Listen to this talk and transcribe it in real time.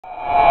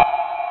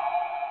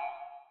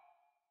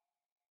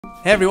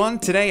Hey everyone,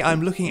 today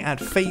I'm looking at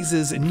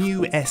Phaser's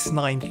new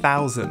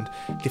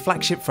S9000, the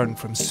flagship phone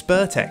from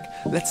Spurtech.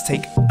 Let's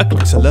take a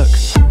closer look.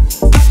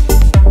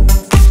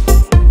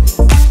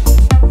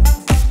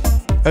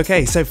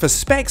 Okay, so for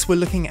specs we're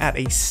looking at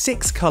a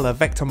 6-color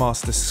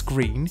VectorMaster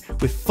screen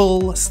with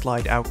full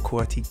slide-out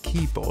QWERTY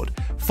keyboard,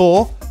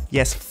 four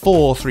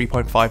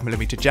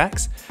 3.5mm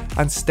jacks,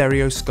 and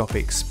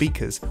stereoscopic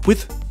speakers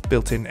with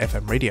built-in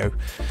FM radio.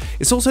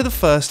 It's also the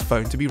first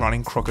phone to be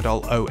running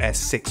Crocodile OS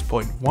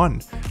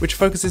 6.1, which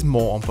focuses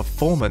more on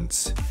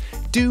performance.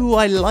 Do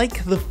I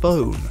like the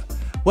phone?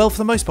 Well, for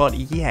the most part,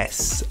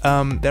 yes.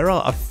 There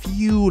are a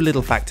few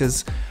little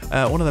factors.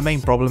 One of the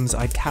main problems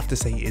I'd have to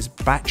say is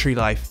battery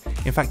life.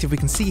 In fact, if we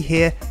can see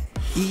here,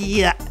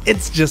 yeah,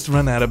 it's just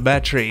run out of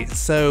battery.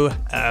 So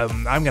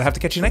I'm gonna have to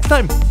catch you next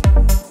time.